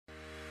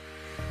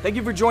Thank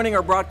you for joining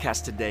our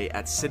broadcast today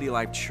at City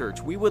Life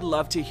Church. We would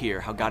love to hear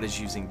how God is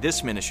using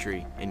this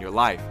ministry in your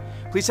life.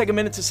 Please take a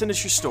minute to send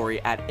us your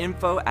story at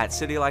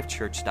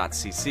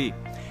info@citylifechurch.cc.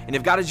 And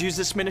if God has used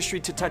this ministry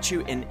to touch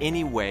you in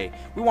any way,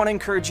 we want to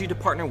encourage you to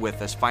partner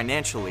with us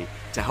financially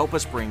to help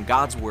us bring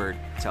God's Word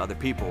to other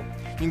people.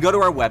 You can go to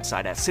our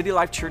website at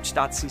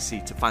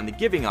citylifechurch.cc to find the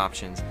giving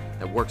options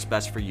that works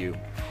best for you.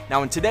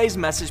 Now in today's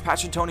message,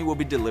 Pastor Tony will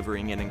be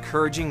delivering an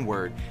encouraging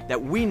word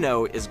that we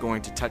know is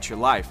going to touch your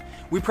life.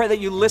 We pray that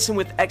you listen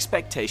with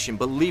expectation,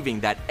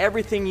 believing that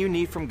everything you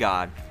need from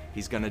God,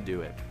 He's going to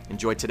do it.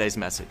 Enjoy today's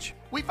message.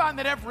 We find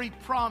that every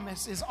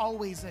promise is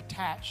always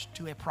attached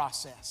to a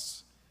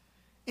process.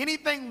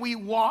 Anything we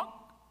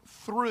walk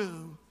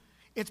through,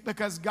 it's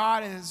because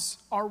God has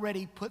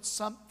already put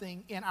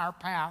something in our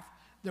path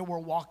that we're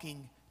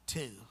walking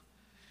to.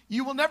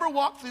 You will never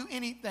walk through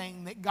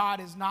anything that God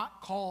has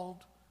not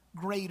called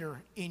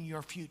greater in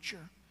your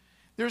future.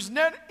 There's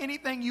not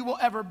anything you will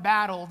ever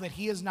battle that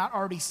He has not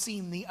already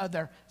seen the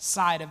other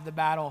side of the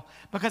battle,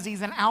 because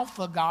He's an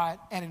Alpha God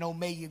and an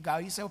Omega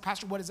God. You say, well,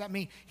 Pastor, what does that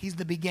mean? He's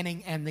the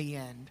beginning and the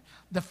end,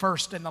 the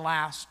first and the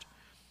last.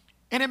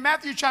 And in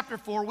Matthew chapter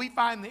 4, we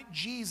find that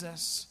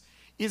Jesus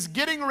is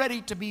getting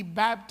ready to be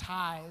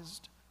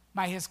baptized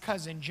by His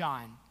cousin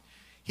John.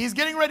 He's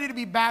getting ready to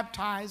be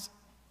baptized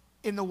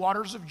in the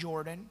waters of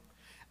Jordan.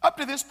 Up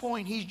to this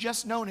point, He's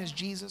just known as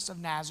Jesus of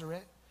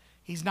Nazareth.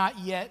 He's not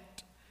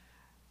yet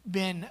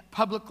been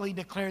publicly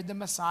declared the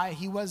Messiah.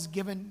 He was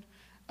given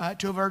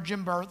to a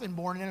virgin birth and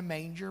born in a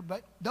manger,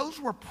 but those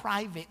were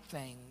private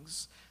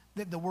things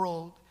that the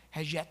world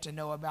has yet to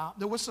know about.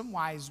 There were some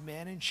wise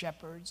men and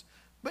shepherds,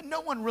 but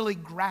no one really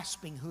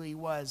grasping who He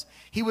was.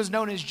 He was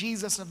known as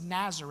Jesus of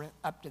Nazareth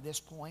up to this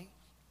point.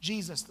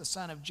 Jesus, the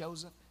son of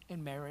Joseph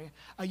and Mary,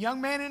 a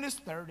young man in his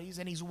 30s,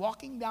 and he's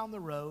walking down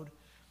the road.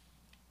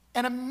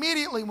 And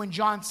immediately when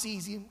John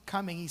sees Him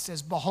coming, he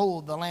says,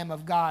 "Behold, the Lamb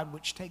of God,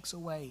 which takes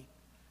away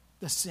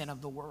the sin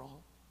of the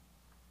world."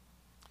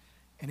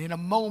 And in a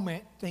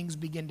moment, things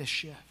begin to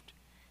shift.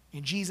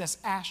 And Jesus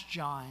asked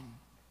John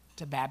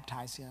to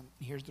baptize him.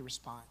 And here's the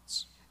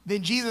response.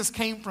 Then Jesus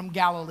came from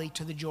Galilee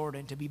to the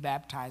Jordan to be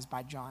baptized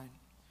by John.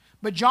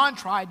 But John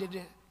tried to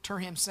deter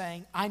him,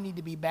 saying, "I need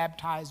to be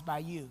baptized by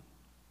you,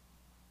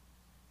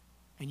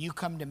 and you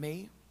come to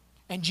me?"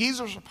 And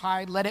Jesus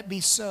replied, "Let it be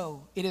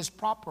so. It is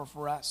proper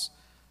for us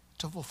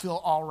to fulfill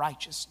all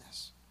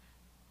righteousness."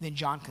 Then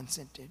John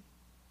consented.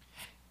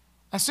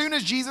 As soon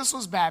as Jesus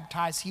was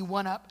baptized, He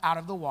went up out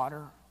of the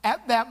water.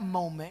 At that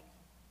moment,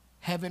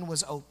 heaven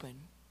was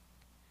open,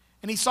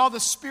 and He saw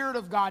the Spirit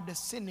of God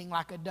descending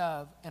like a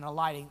dove and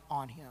alighting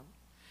on Him.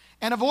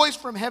 And a voice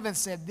from heaven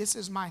said, "This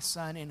is my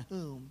Son in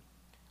whom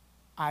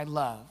I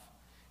love,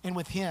 and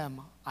with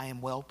Him I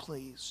am well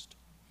pleased."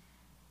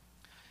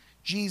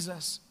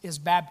 Jesus is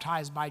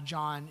baptized by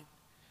John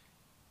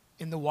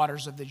in the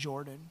waters of the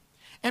Jordan.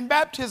 And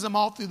baptism,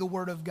 all through the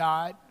Word of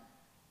God,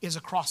 is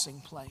a crossing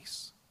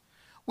place.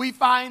 We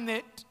find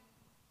that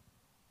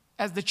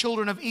as the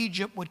children of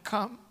Israel would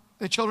come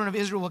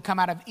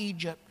out of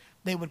Egypt,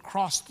 they would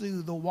cross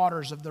through the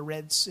waters of the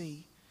Red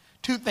Sea.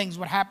 Two things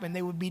would happen.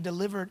 They would be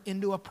delivered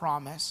into a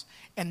promise,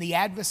 and the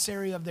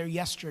adversary of their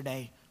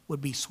yesterday would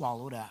be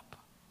swallowed up.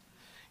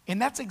 And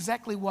that's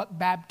exactly what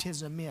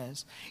baptism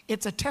is.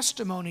 It's a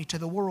testimony to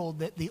the world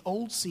that the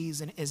old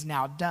season is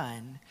now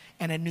done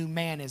and a new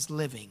man is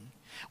living.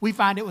 We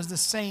find it was the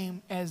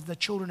same as the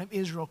children of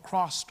Israel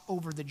crossed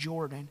over the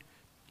Jordan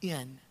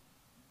in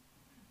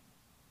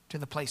to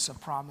the place of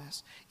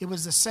promise. It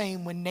was the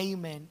same when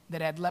Naaman,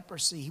 that had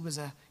leprosy, he was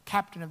a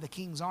captain of the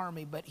king's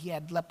army, but he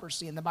had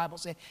leprosy, and the Bible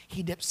said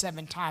he dipped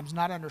 7 times,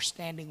 not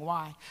understanding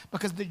why.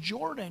 Because the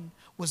Jordan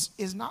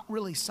is not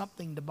really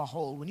something to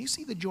behold. When you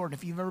see the Jordan,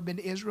 if you've ever been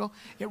to Israel,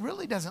 it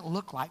really doesn't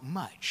look like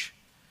much.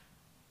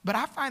 But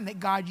I find that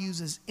God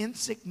uses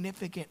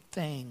insignificant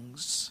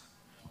things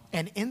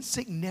and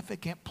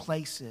insignificant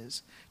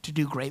places to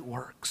do great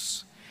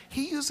works.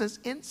 He uses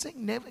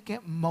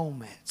insignificant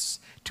moments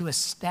to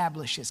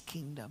establish His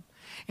kingdom.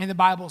 And the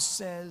Bible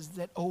says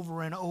that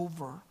over and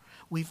over,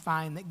 we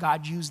find that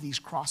God used these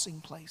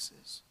crossing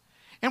places.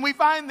 And we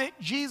find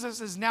that Jesus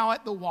is now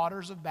at the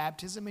waters of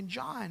baptism, and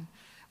John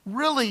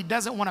really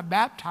doesn't want to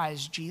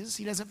baptize Jesus.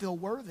 He doesn't feel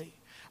worthy.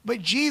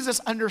 But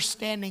Jesus,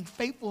 understanding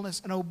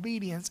faithfulness and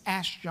obedience,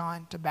 asked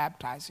John to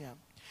baptize him.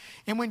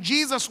 And when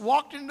Jesus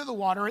walked into the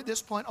water, at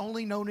this point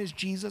only known as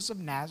Jesus of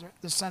Nazareth,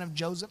 the son of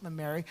Joseph and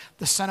Mary,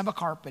 the son of a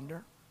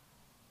carpenter,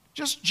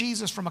 just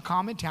Jesus from a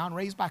common town,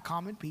 raised by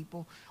common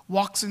people,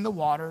 walks in the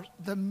water.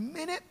 The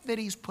minute that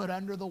He's put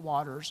under the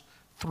waters,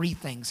 3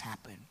 things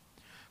happen.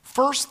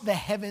 First, the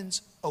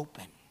heavens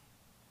open.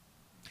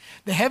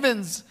 The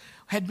heavens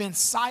had been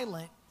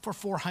silent for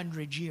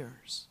 400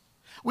 years.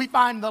 We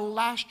find the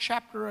last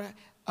chapter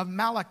of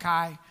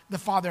Malachi, the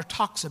Father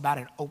talks about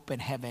an open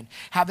heaven.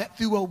 How that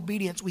through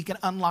obedience we can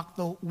unlock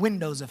the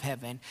windows of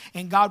heaven.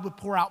 And God would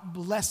pour out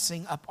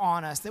blessing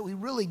upon us that we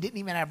really didn't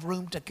even have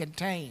room to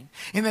contain.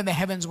 And then the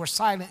heavens were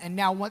silent. And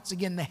now once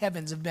again the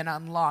heavens have been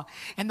unlocked.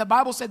 And the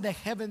Bible said the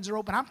heavens are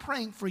open. I'm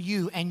praying for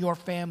you and your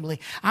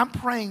family. I'm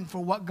praying for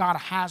what God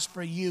has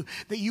for you,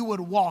 that you would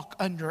walk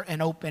under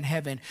an open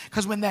heaven.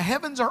 Because when the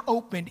heavens are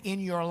opened in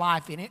your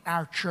life and in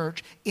our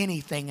church,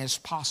 anything is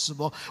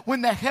possible.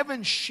 When the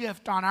heavens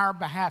shift on our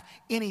behalf,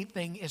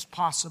 anything is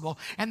possible.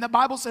 And the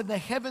Bible said the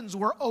heavens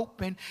were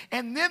open,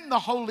 and then the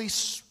Holy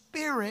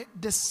Spirit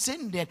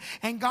descended,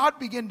 and God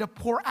began to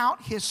pour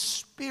out His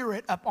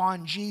Spirit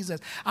upon Jesus.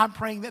 I'm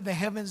praying that the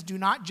heavens do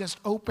not just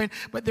open,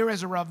 but there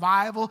is a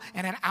revival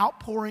and an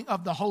outpouring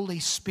of the Holy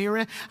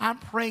Spirit. I'm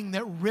praying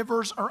that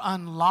rivers are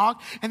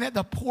unlocked and that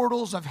the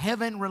portals of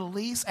heaven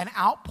release an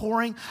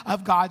outpouring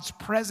of God's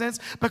presence,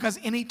 because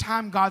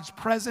anytime God's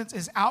presence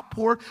is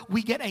outpoured,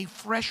 we get a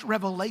fresh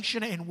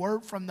revelation and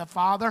word from the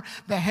Father.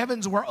 The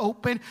heavens were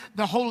open,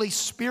 the Holy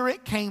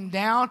Spirit came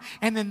down,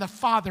 and then the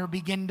Father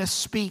began to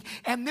speak.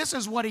 And this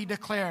is what He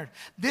declared: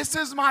 "This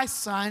is my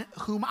Son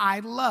whom I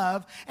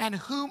love and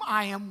whom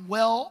I am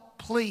well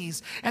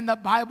pleased." And the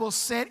Bible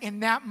said in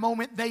that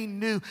moment they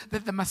knew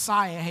that the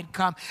Messiah had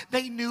come.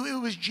 They knew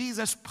it was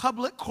Jesus'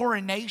 public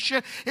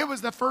coronation. It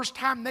was the first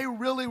time they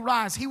really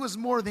realized He was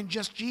more than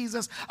just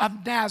Jesus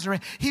of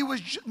Nazareth. He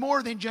was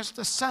more than just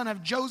the son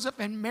of Joseph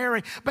and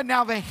Mary. But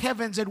now the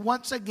heavens had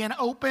once again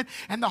opened,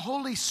 and the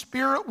Holy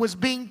Spirit was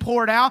being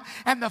poured out,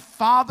 and the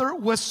Father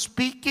was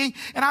speaking.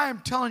 And I am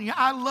telling you,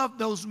 I love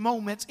those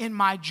moments in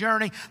my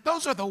journey.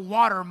 Those are the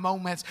water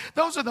moments.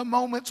 Those are the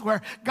moments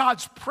where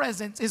God's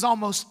presence is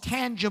almost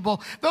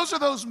tangible. Those are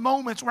those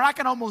moments where I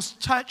can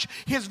almost touch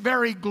His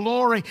very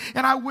glory.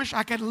 And I wish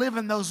I could live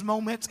in those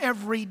moments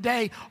every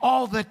day,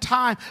 all the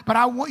time. But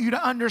I want you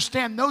to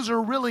understand, those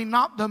are really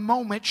not the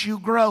moments you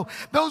grow.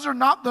 Those are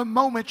not the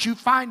moments you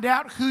find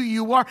out who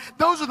you are.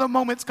 Those are the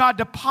moments God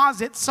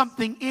deposits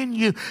something in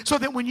you so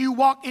that when you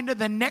walk into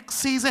the next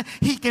season,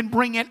 He can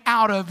bring it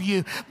out of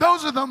you.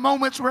 Those are the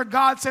moments where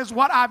God says,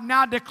 what I've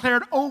now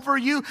declared over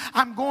you,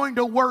 I'm going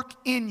to work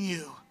in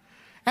you.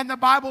 And the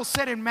Bible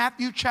said in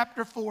Matthew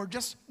chapter 4,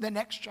 just the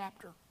next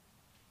chapter,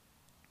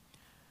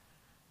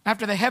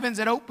 after the heavens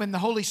had opened, the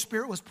Holy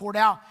Spirit was poured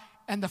out,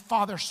 and the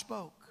Father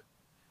spoke.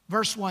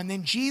 Verse 1,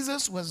 then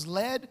Jesus was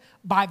led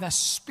by the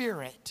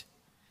Spirit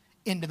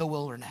into the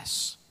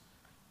wilderness.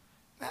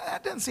 Now,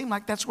 that doesn't seem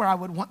like that's where I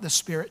would want the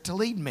Spirit to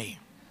lead me.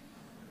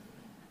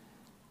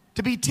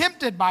 To be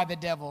tempted by the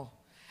devil.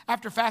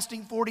 After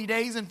fasting 40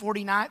 days and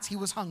 40 nights, He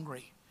was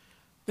hungry.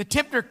 The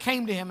tempter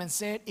came to Him and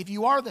said, if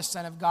you are the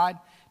Son of God,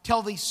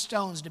 tell these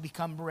stones to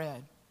become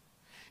bread.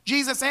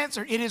 Jesus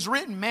answered, it is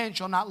written, man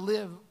shall not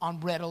live on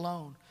bread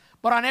alone,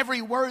 but on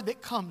every word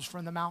that comes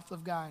from the mouth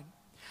of God.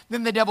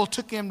 Then the devil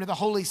took Him to the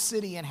holy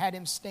city and had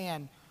Him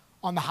stand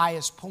on the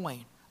highest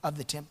point of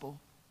the temple.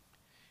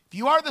 If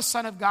you are the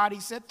Son of God, He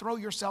said, throw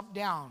yourself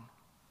down.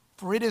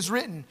 For it is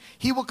written,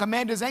 He will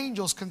command His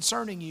angels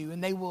concerning you,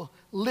 and they will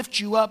lift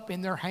you up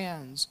in their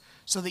hands,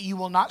 so that you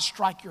will not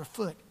strike your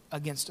foot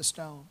against a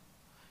stone.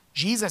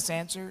 Jesus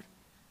answered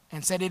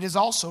and said, it is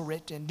also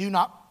written, do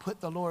not put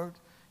the Lord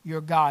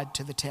your God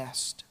to the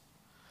test.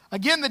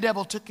 Again, the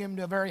devil took Him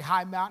to a very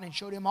high mountain and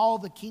showed Him all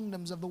the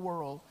kingdoms of the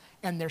world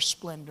and their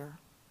splendor.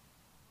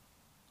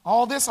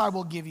 All this I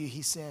will give you,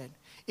 He said,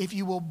 if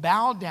you will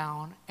bow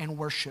down and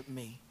worship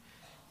me.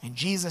 And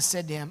Jesus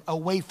said to him,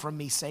 away from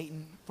me,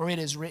 Satan, for it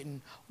is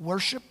written,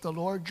 worship the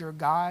Lord your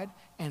God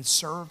and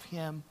serve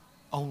Him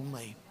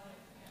only.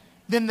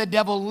 Then the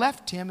devil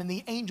left him, and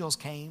the angels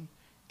came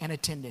and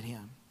attended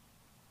him.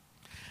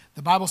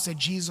 The Bible said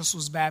Jesus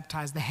was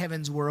baptized, the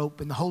heavens were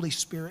open, the Holy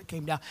Spirit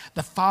came down.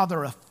 The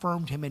Father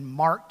affirmed Him and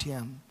marked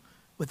Him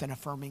with an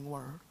affirming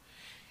word.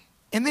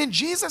 And then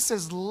Jesus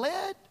is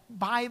led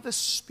by the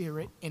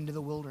Spirit into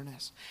the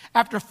wilderness.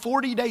 After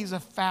 40 days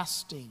of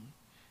fasting,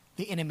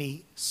 the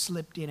enemy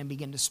slipped in and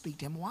began to speak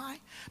to him. Why?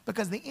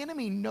 Because the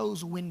enemy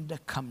knows when to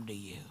come to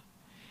you.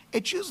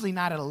 It's usually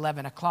not at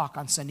 11 o'clock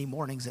on Sunday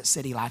mornings at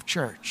City Life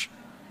Church.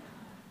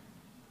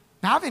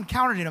 Now, I've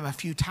encountered him a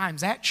few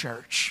times at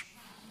church.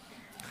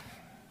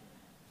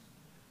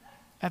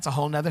 That's a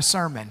whole nother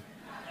sermon.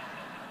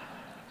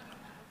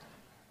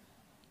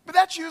 But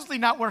that's usually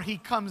not where he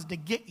comes to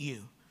get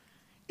you.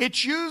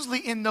 It's usually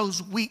in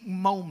those weak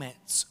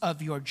moments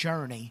of your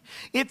journey.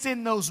 It's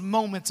in those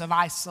moments of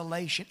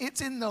isolation.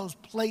 It's in those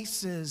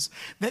places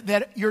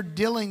that you're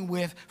dealing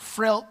with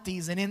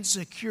frailties and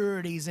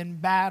insecurities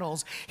and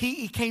battles.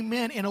 He came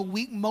in a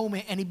weak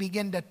moment, and he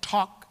began to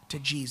talk to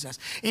Jesus.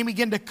 And he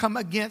began to come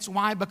against.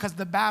 Why? Because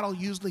the battle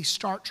usually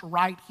starts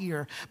right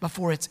here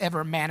before it's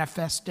ever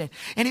manifested.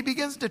 And he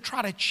begins to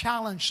try to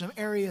challenge some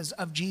areas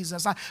of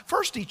Jesus.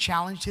 First, he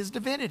challenged His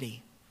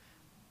divinity,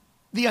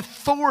 the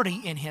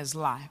authority in His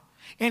life.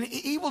 And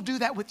he will do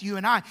that with you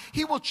and I.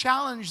 He will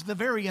challenge the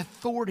very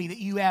authority that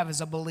you have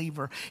as a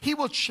believer. He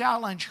will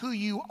challenge who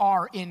you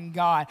are in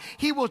God.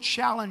 He will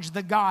challenge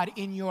the God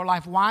in your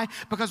life. Why?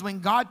 Because when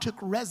God took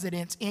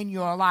residence in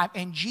your life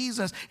and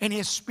Jesus and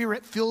His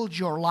Spirit filled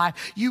your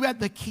life, you had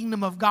the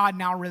kingdom of God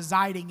now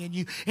residing in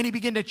you. And He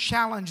began to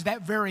challenge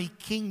that very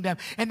kingdom.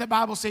 And the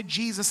Bible said,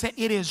 Jesus said,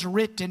 it is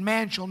written,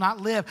 man shall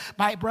not live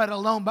by bread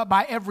alone, but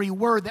by every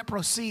word that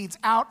proceeds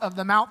out of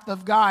the mouth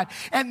of God.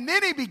 And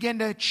then He began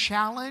to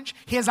challenge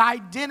His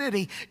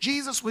identity.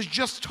 Jesus was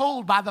just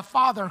told by the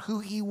Father who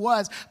He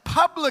was.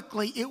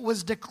 Publicly, it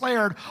was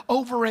declared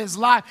over His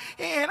life.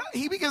 And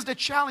He begins to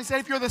challenge. He said,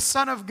 if you're the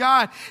Son of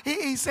God,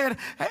 He said,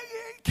 hey,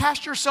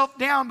 cast yourself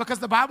down, because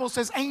the Bible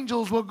says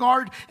angels will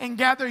guard and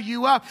gather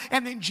you up.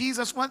 And then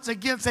Jesus once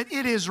again said,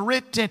 it is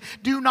written,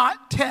 do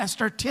not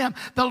test or tempt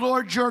the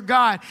Lord your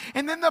God.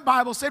 And then the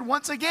Bible said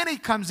once again He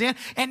comes in,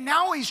 and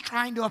now He's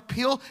trying to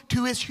appeal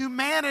to His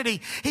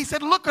humanity. He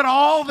said, look at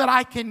all that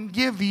I can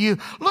give you.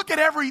 Look at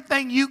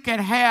everything you can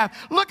have.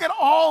 Look at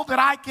all that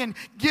I can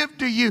give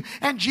to you.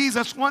 And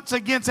Jesus once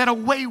again said,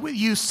 away with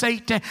you,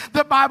 Satan.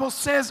 The Bible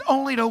says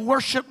only to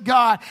worship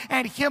God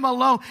and Him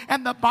alone.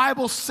 And the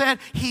Bible said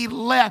He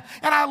left.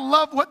 And I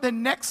love what the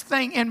next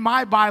thing in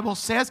my Bible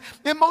says,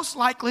 and most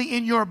likely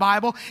in your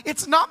Bible.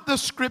 It's not the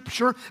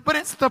scripture, but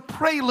it's the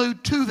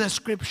prelude to the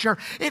scripture.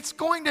 It's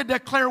going to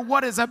declare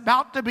what is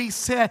about to be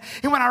said.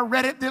 And when I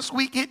read it this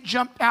week, it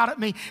jumped out at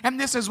me. And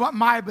this is what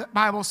my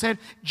Bible said.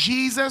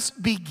 Jesus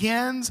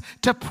begins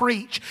to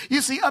preach.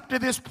 You see, up to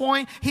this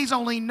point, He's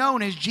only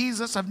known as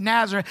Jesus of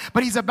Nazareth,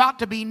 but He's about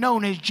to be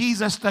known as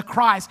Jesus the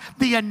Christ,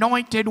 the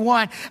Anointed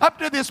One. Up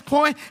to this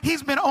point,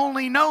 He's been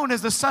only known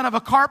as the son of a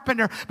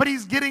carpenter, but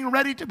He's getting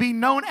ready to be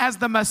known as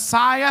the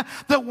Messiah,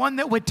 the one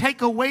that would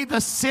take away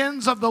the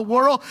sins of the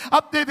world.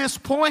 Up to this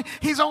point,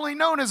 He's only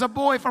known as a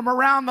boy from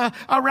around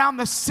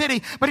the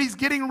city, but He's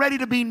getting ready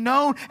to be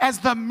known as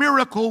the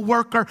miracle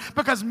worker,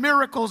 because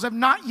miracles have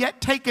not yet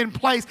taken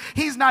place.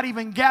 He's not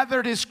even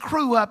gathered His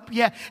crew up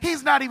yet.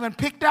 He's not even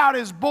picked out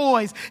His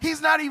boys.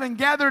 He's not even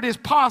gathered His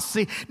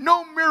posse.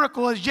 No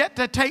miracle is yet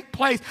to take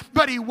place,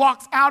 but He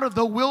walks out of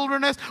the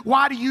wilderness.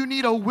 Why do you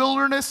need a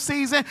wilderness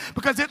season?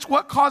 Because it's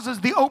what causes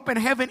the open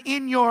heaven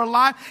in your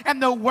life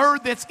and the word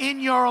that's in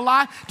your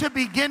life to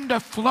begin to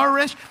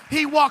flourish.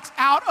 He walks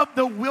out of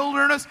the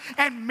wilderness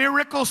and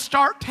miracles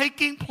start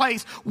taking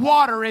place.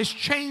 Water is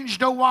changed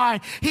to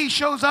wine. He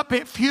shows up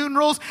at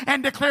funerals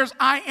and declares,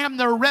 I am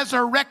the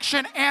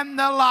resurrection and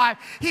the life.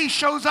 He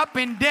shows up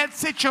in dead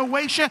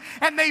situation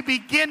and they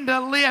begin to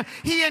live.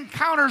 He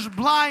encounters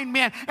blind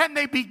men and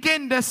they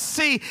begin to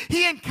see.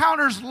 He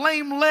encounters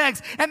lame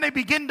legs and they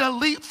begin to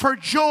leap for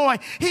joy.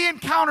 He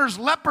encounters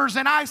lepers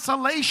in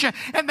isolation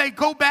and they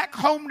go back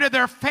home to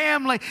their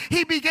family.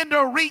 He began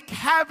to wreak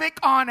havoc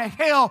on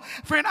hell.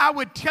 Friend, I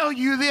would tell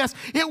you this.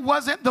 It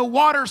wasn't the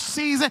water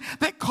season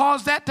that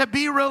caused that to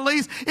be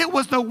released. It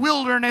was the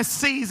wilderness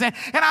season.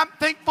 And I'm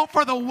thankful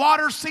for the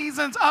water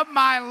seasons of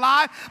my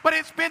life, but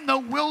it's been the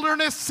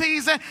wilderness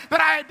season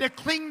that I had to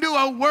cling to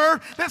a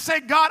word that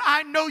said, God,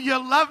 I know you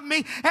love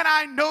me and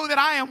I know that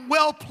I am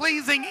well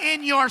pleasing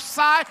in your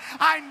sight.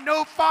 I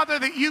know, Father,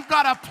 that you've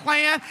got a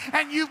plan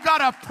and you've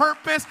got a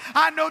purpose.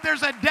 I know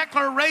there's a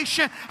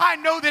declaration. I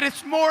know that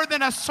it's more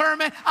than a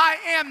sermon. I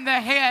am the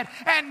head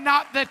and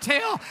not the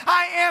tail.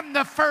 I am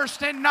the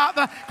first and not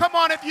the... Come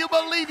on, if you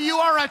believe you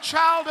are a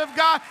child of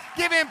God,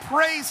 give Him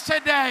praise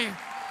today.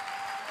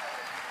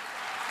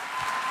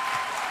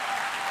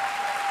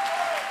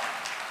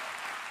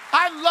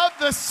 I love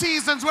the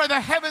seasons where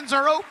the heavens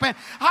are open.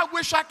 I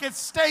wish I could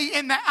stay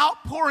in the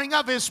outpouring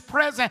of His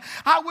presence.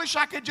 I wish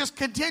I could just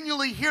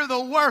continually hear the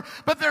word.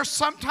 But there's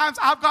sometimes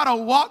I've got to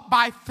walk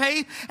by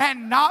faith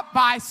and not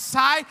by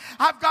sight.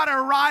 I've got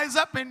to rise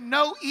up and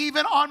know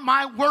even on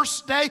my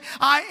worst day,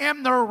 I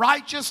am the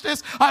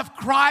righteousness of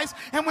Christ.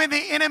 And when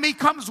the enemy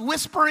comes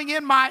whispering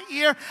in my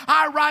ear,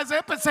 I rise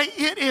up and say,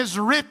 it is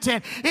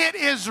written. It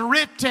is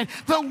written.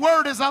 The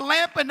word is a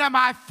lamp unto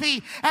my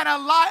feet and a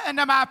light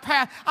unto my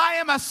path. I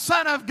am a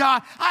son of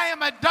God. I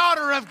am a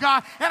daughter of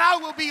God, and I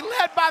will be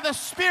led by the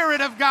Spirit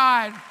of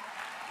God.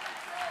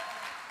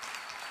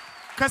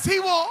 Because He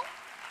will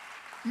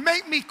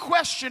make me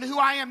question who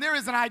I am. There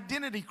is an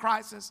identity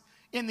crisis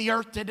in the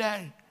earth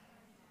today,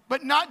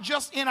 but not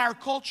just in our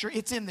culture,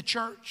 it's in the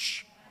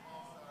church.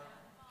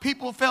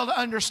 People fail to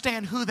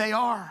understand who they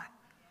are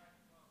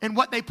and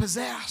what they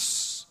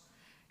possess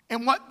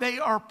and what they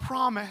are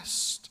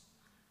promised.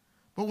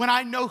 But when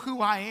I know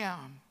who I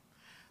am,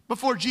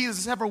 before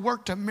Jesus ever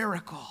worked a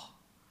miracle,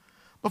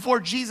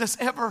 before Jesus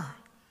ever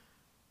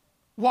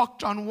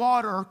walked on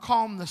water or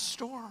calmed the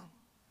storm,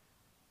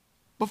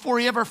 before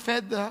He ever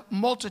fed the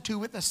multitude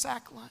with a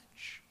sack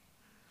lunch,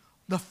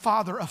 the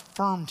Father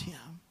affirmed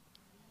Him.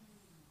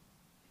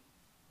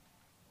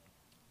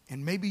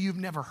 And maybe you've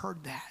never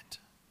heard that.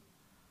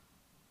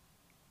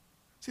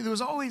 See, there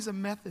was always a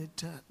method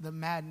to the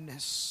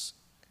madness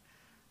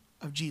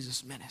of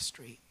Jesus'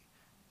 ministry.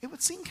 It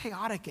would seem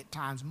chaotic at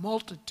times,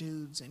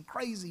 multitudes and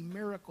crazy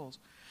miracles.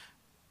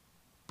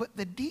 But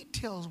the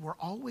details were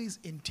always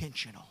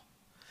intentional.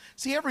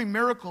 See, every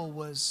miracle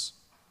was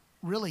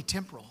really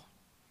temporal.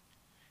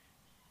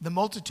 The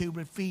multitude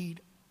would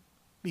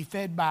be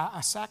fed by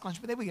a sack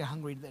lunch, but they would get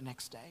hungry the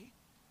next day.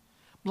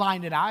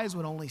 Blinded eyes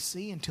would only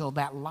see until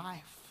that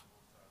life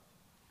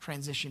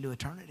transitioned to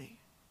eternity.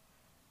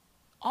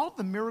 All of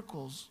the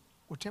miracles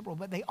were temporal,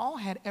 but they all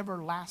had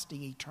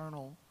everlasting,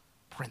 eternal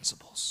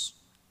principles.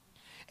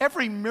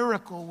 Every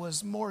miracle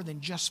was more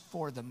than just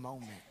for the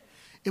moment.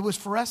 It was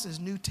for us as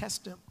New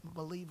Testament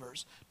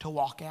believers to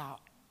walk out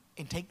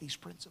and take these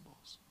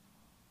principles.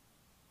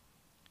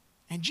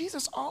 And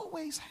Jesus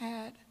always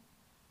had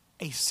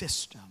a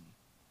system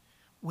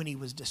when he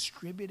was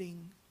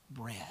distributing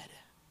bread.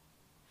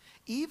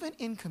 Even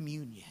in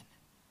communion,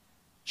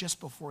 just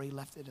before he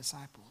left the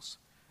disciples,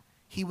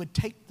 he would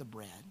take the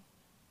bread,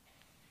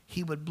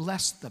 he would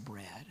bless the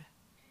bread,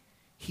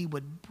 he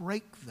would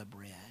break the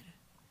bread,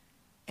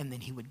 and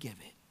then he would give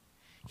it.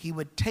 He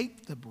would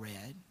take the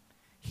bread,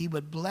 he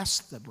would bless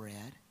the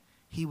bread,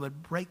 he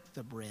would break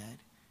the bread,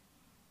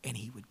 and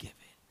he would give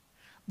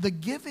it. The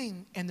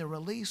giving and the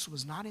release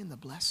was not in the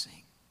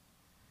blessing,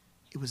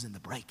 it was in the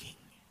breaking.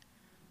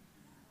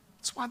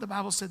 That's why the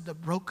Bible said the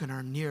broken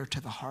are near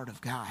to the heart of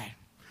God.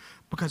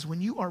 Because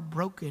when you are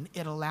broken,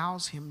 it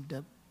allows him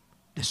to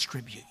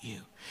distribute you.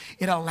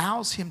 It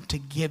allows him to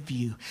give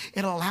you.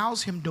 It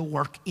allows him to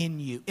work in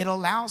you. It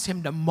allows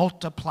him to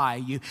multiply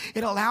you.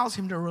 It allows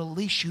him to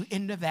release you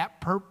into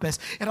that purpose.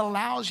 It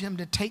allows him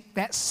to take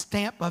that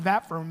stamp of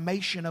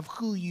affirmation of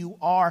who you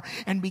are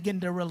and begin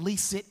to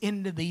release it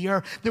into the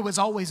earth. There was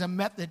always a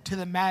method to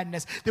the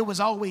madness. There was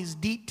always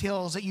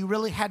details that you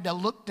really had to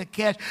look to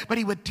catch, but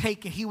he would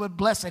take it, he would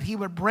bless it, he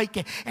would break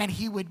it, and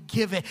he would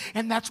give it.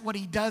 And that's what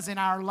he does in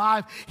our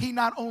life. He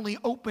not only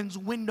opens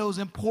windows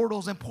and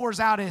portals and pours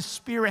out his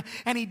spirit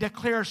and he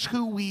declares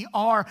who we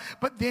are,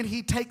 but then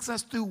he takes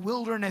us through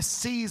wilderness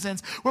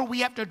seasons where we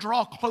have to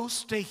draw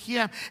close to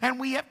him and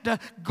we have to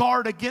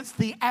guard against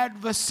the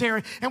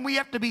adversary and we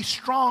have to be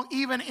strong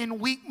even in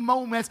weak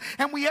moments,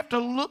 and we have to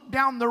look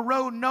down the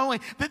road knowing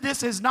that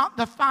this is not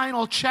the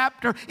final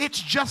chapter,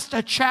 it's just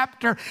a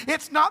chapter.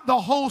 It's not the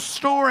whole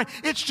story,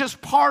 it's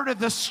just part of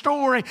the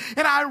story.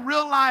 And I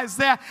realize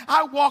that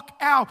I walk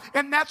out,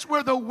 and that's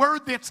where the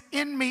word that's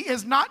in me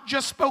is not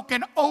just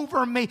spoken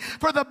over me.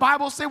 For the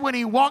Bible said when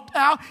he walked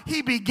out,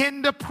 he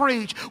began to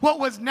preach. What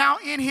was now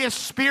in his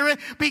spirit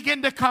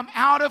began to come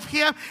out of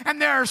him. And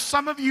there are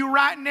some of you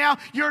right now,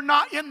 you're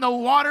not in the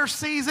water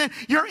season,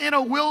 you're in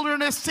a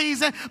wilderness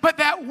season, but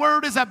that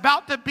word is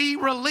about to be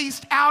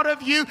released out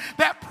of you.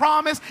 That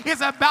promise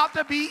is about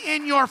to be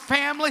in your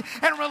family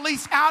and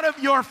released out of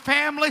your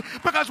family,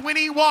 because when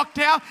he walked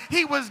out,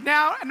 he was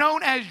now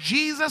known as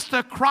Jesus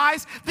the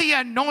Christ, the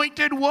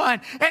Anointed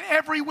One. And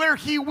everywhere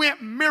he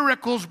went,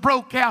 miracles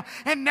broke out.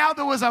 And now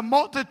there was a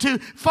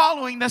multitude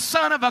following the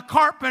son of a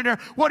carpenter.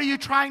 What are you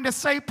trying to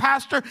say,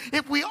 Pastor?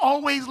 If we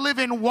always live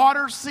in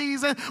water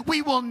season,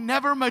 we will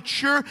never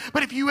mature.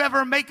 But if you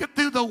ever make it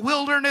through the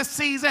wilderness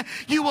season,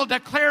 you will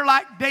declare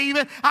like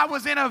David, I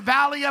was in a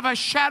valley of a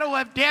shadow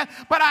of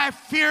death, but I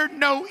feared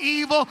no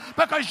evil,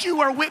 because you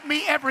were with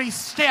me every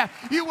step.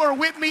 You were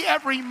with me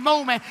every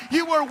moment.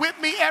 You were with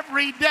me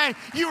every day.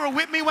 You were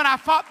with me when I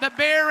fought the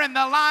bear and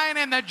the lion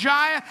and the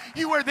giant.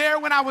 You were there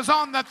when I was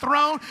on the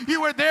throne.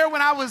 You were there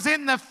when I was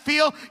in the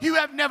field. You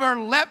have never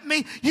left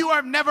me. You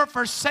have never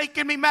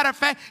forsaken me. Matter of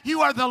fact,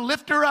 you are the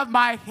lifter of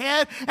my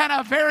head and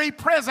a very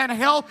present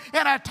help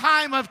in a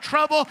time of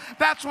trouble.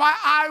 That's why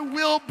I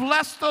will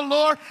bless the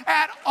Lord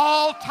at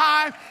all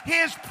times.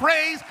 His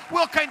praise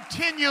will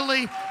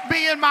continually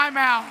be in my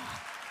mouth.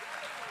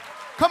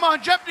 Come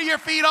on, jump to your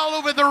feet all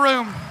over the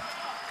room.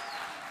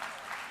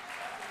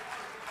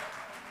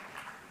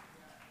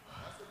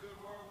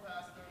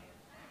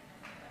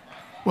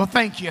 Well,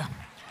 thank you.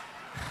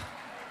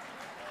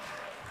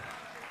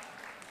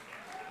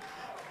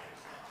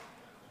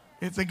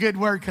 It's a good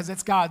word because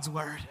it's God's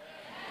word.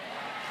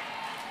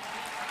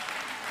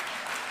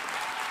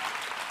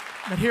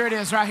 But here it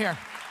is right here.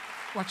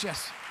 Watch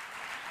this.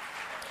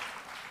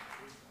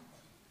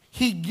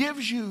 He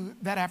gives you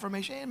that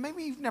affirmation, and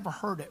maybe you've never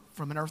heard it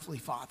from an earthly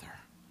father.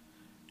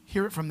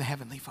 Hear it from the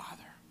heavenly Father.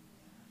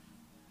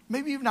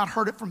 Maybe you've not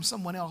heard it from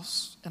someone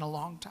else in a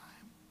long time.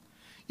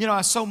 You know, I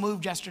was so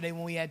moved yesterday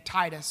when we had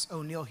Titus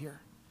O'Neill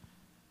here.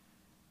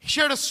 He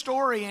shared a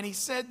story, and he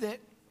said that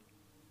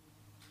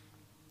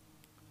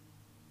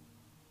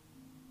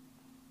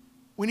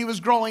when he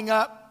was growing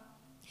up,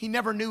 he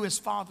never knew his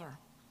father.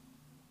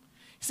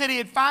 He said he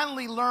had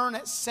finally learned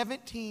at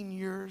 17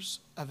 years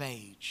of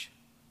age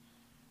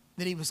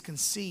that he was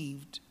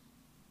conceived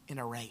in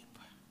a rape.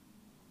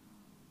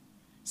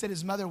 He said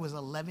his mother was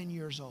 11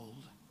 years old.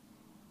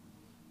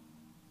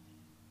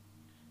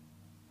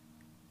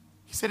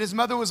 He said his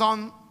mother was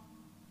on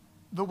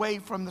the way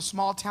from the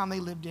small town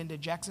they lived in to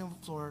Jacksonville,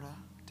 Florida,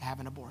 to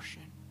have an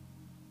abortion.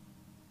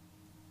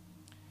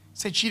 He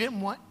said she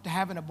didn't want to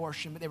have an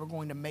abortion, but they were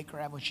going to make her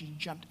have one. She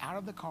jumped out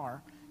of the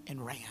car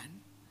and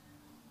ran.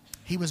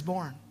 He was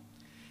born.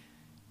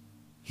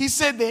 He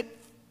said that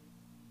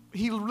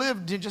he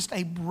lived in just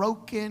a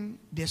broken,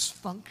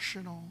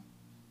 dysfunctional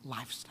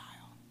lifestyle.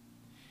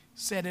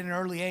 said at an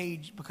early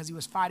age, because he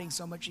was fighting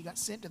so much, he got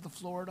sent to the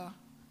Florida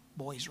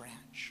Boys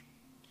Ranch.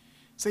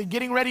 So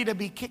getting ready to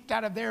be kicked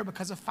out of there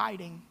because of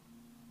fighting.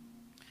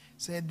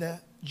 Said the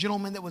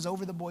gentleman that was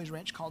over the Boys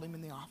Ranch called him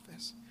in the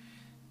office.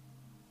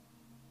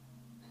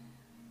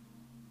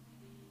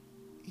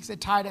 He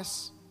said,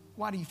 Titus,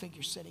 why do you think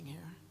you're sitting here?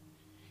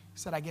 He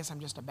said, I guess I'm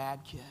just a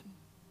bad kid.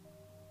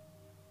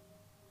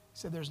 He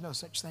said, there's no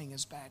such thing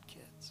as bad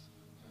kids.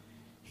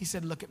 He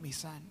said, look at me,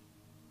 son.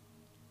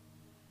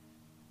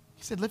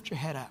 He said, lift your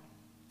head up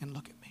and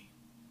look at me.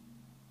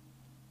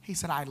 He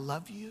said, I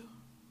love you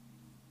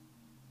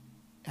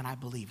and I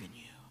believe in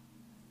you.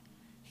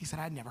 He said,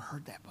 I'd never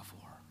heard that before.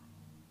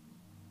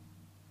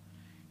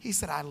 He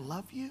said, I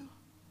love you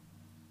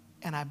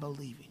and I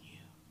believe in you.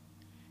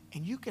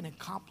 And you can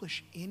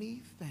accomplish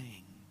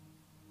anything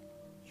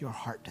your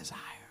heart desires.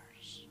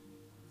 He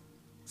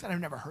said, I've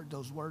never heard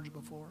those words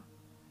before.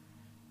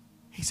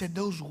 He said,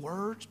 those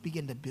words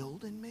begin to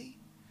build in me.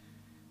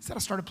 He said, I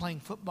started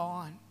playing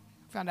football and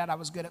found out I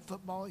was good at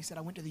football. He said,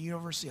 I went to the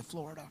University of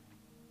Florida,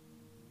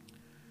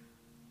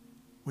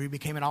 where he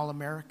became an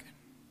All-American.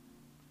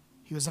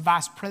 He was a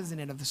vice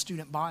president of the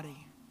student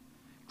body,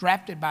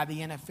 drafted by the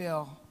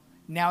NFL.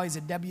 Now he's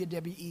a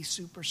WWE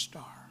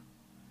superstar.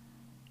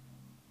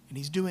 And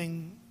he's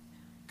doing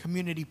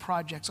community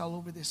projects all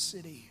over this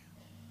city,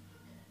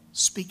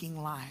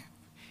 speaking live.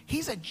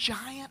 He's a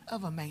giant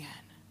of a man.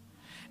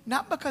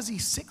 Not because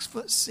he's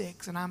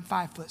 6'6" and I'm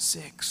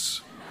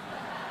 5'6".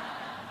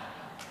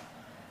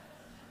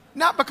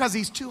 Not because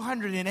he's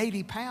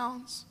 280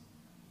 pounds.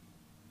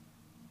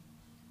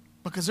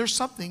 Because there's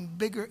something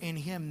bigger in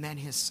him than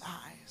his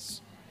size.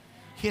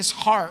 His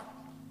heart,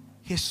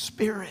 his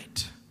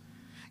spirit.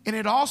 And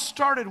it all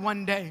started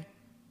one day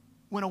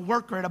when a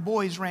worker at a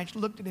boys' ranch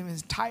looked at him and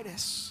said,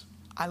 Titus,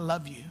 I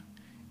love you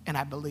and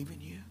I believe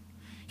in you.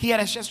 He had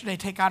us yesterday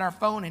take out our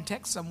phone and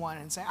text someone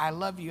and say, I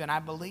love you and I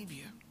believe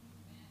you.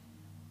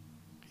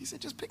 He said,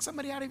 just pick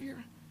somebody out of your...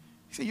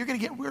 He said, you're going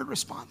to get weird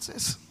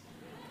responses.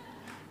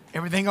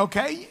 Everything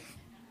okay?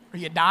 Are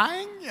you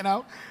dying? You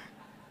know?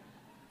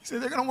 He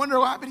said, they're going to wonder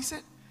why. But he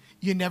said,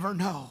 you never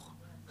know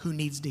who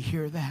needs to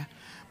hear that.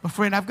 But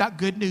friend, I've got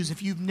good news.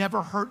 If you've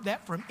never heard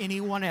that from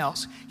anyone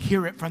else,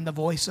 hear it from the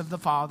voice of the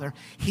Father.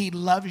 He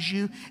loves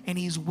you and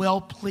he's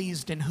well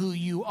pleased in who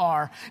you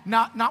are.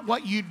 Not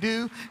what you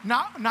do,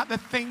 not the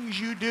things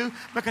you do,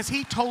 because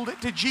he told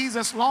it to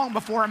Jesus long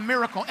before a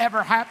miracle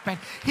ever happened.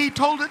 He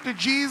told it to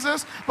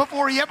Jesus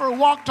before he ever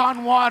walked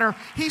on water.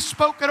 He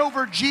spoke it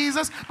over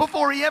Jesus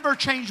before he ever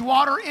changed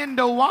water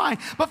into wine,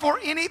 before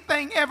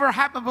anything ever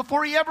happened,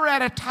 before he ever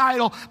had a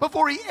title,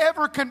 before he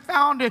ever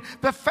confounded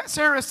the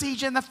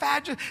Pharisees and the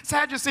Sadducees.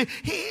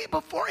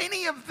 Before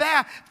any of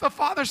that, the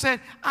Father said,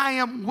 I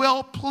am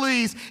well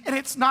pleased. And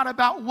it's not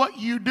about what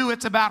you do.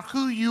 It's about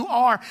who you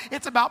are.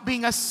 It's about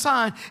being a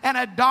son and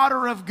a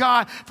daughter of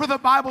God. For the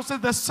Bible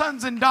says the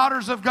sons and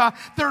daughters of God,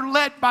 they're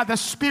led by the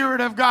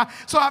Spirit of God.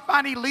 So I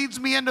find he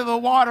leads me into the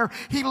water.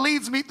 He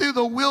leads me through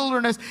the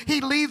wilderness. He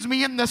leads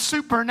me in the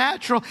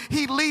supernatural.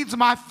 He leads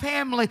my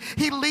family.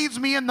 He leads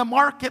me in the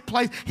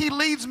marketplace. He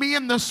leads me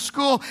in the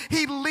school.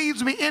 He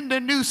leads me into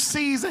new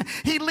season.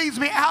 He leads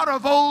me out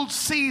of old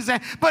season.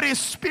 But his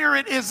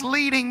Spirit is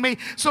leading me.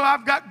 So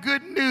I've got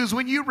good news.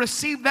 When you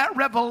receive that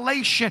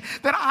revelation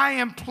that I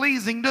am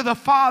pleasing to the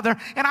Father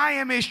and I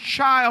am his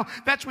child,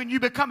 that's when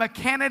you become a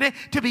candidate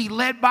to be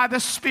led by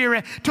the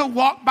Spirit, to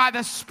walk by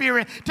the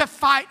Spirit, to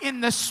fight in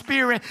the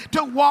Spirit,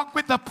 to walk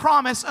with the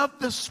promise of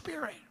the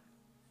Spirit.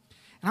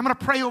 And I'm going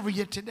to pray over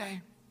you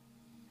today.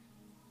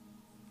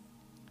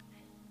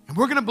 And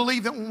we're going to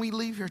believe that when we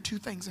leave here, two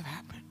things have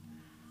happened.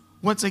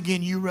 Once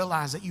again, you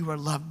realize that you are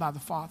loved by the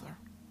Father.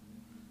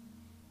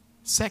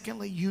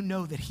 Secondly, you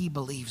know that he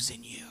believes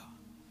in you.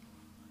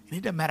 And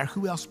it doesn't matter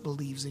who else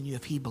believes in you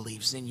if he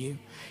believes in you.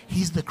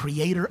 He's the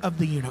creator of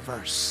the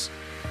universe.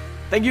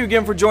 Thank you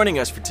again for joining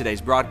us for today's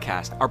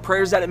broadcast. Our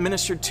prayer is that it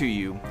ministered to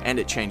you and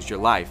it changed your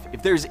life.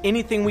 If there's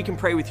anything we can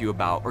pray with you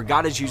about, or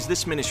God has used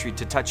this ministry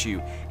to touch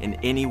you in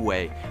any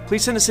way,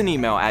 please send us an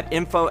email at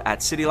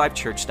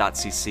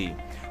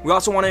info@citylifechurch.cc. We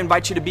also want to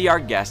invite you to be our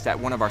guest at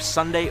one of our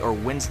Sunday or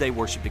Wednesday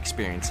worship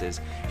experiences.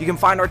 You can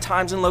find our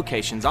times and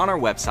locations on our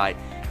website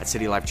at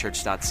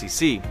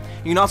citylifechurch.cc. You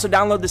can also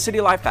download the City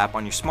Life app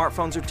on your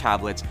smartphones or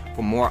tablets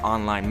for more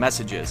online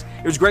messages.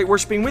 It was great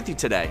worshiping with you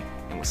today,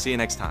 and we'll see you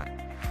next time.